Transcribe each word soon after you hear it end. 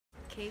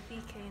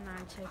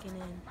KPK9 checking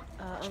in.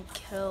 I'm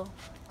Kill.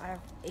 I have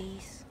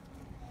Ace.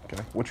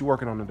 Okay. What you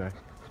working on today?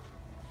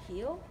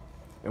 Heal.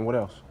 And what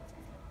else?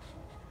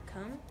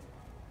 Come.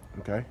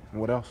 Okay.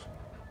 And what else?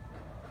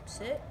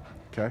 Sit.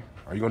 Okay.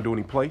 Are you gonna do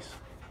any plays?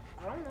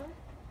 I don't know.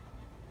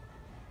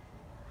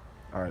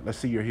 All right. Let's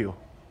see your heel.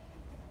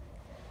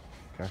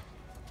 Okay.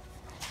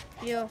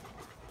 Heal.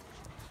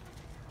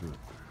 Good.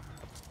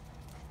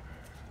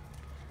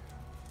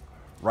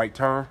 Right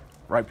turn.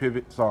 Right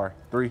pivot. Sorry.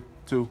 3,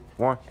 2,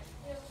 1.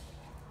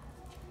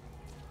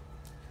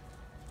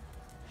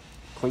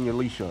 Clean your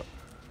leash up.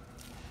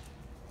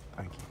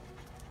 Thank you.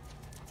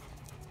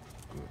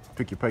 Good.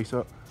 Pick your pace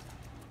up.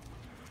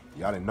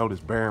 Y'all didn't notice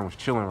Baron was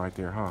chilling right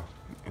there, huh?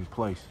 In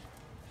place.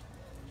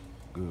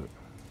 Good.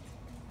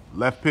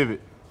 Left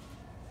pivot.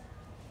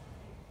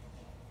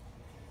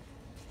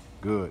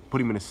 Good.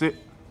 Put him in a sit.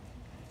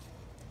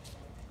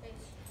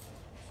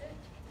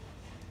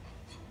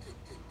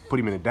 Put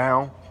him in a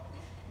down.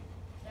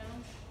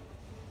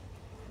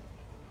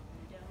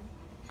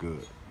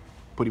 Good.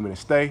 Put him in a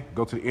stay.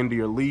 Go to the end of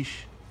your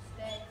leash.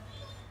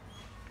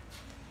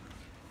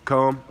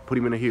 Come. Put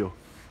him in a heel.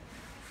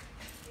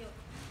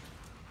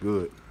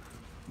 Good.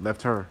 Left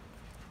turn.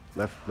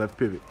 Left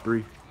pivot.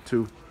 3,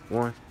 2,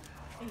 1.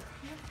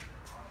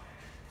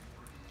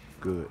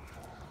 Good.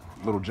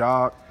 Little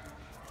jog.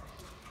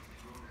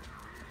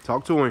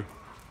 Talk to him.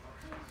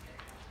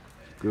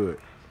 Good.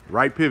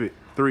 Right pivot.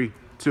 3,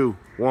 2,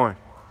 1.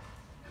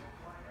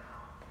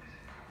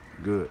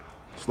 Good.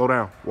 Slow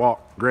down.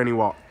 Walk. Granny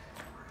walk.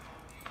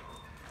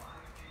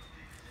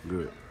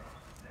 Good.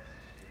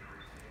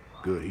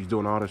 Good. He's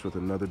doing all this with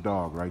another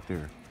dog right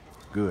there.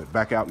 Good.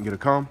 Back out and get a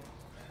come.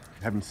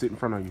 Have him sit in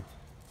front of you.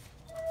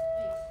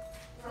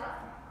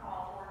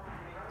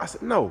 I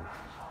said, no.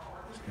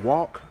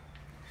 Walk.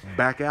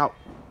 Back out.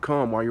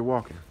 Come while you're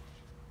walking.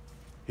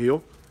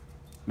 Heel.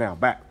 Now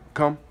back.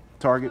 Come.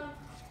 Target.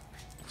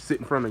 Sit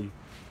in front of you.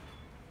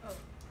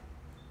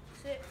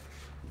 Sit.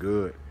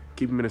 Good.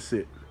 Keep him in a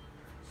sit.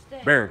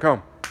 Stay. Baron,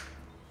 come.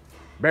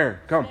 Baron,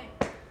 come.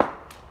 Stay.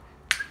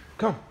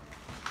 Come.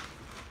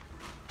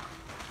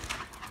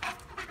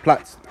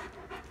 Platz.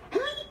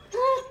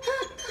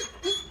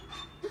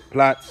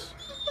 Platz.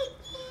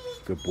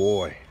 Good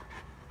boy.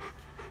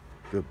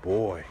 Good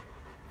boy.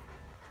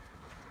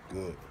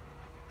 Good.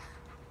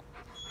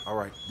 All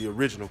right, the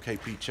original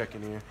KP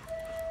checking in.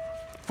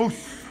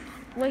 Foosh.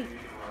 Wait.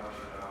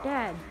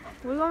 Dad,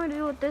 what are you going to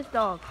do with this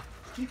dog?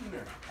 Keep him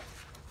there.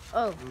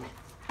 Oh.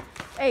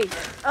 Hey,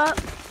 up.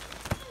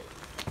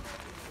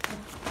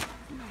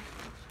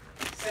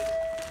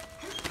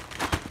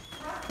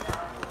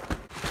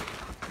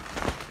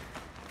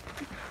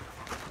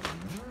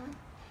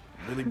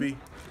 Billy B.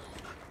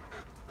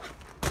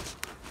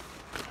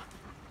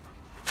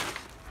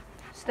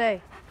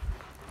 Stay.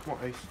 Come on,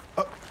 Ace.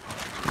 Up.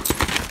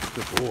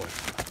 Good boy.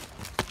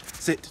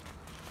 Sit.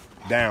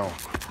 Down.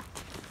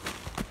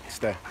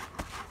 Stay.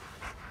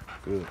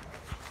 Good.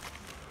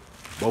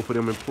 Both of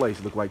them in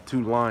place. Look like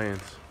two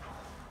lions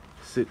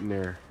sitting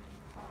there.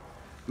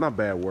 Not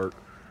bad work.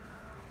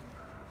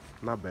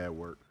 Not bad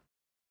work.